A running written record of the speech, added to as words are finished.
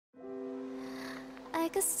I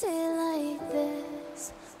could stay like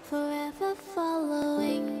this, forever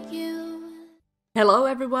following you. Hello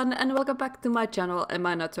everyone and welcome back to my channel and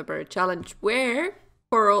my Not So Berry Challenge, where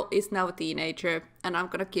Coral is now a teenager and I'm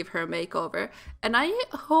gonna give her a makeover. And I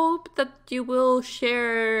hope that you will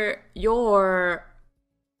share your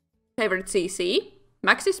favorite CC.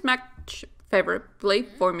 Max's match favorably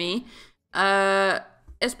for me.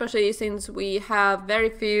 Especially since we have very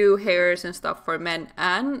few hairs and stuff for men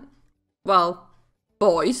and, well,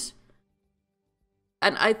 boys.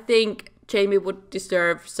 And I think Jamie would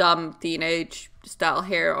deserve some teenage style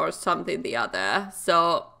hair or something the other.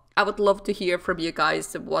 So I would love to hear from you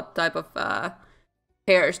guys what type of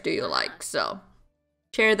hairs do you like. So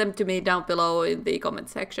share them to me down below in the comment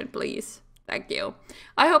section, please. Thank you.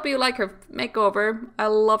 I hope you like her makeover. I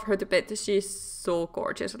love her to bits. She's so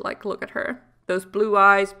gorgeous. Like, look at her. Those blue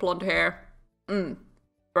eyes, blonde hair.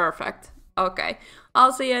 Perfect. Okay.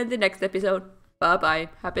 I'll see you in the next episode. Bye-bye.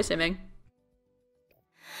 Happy simming.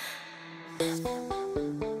 Thank you.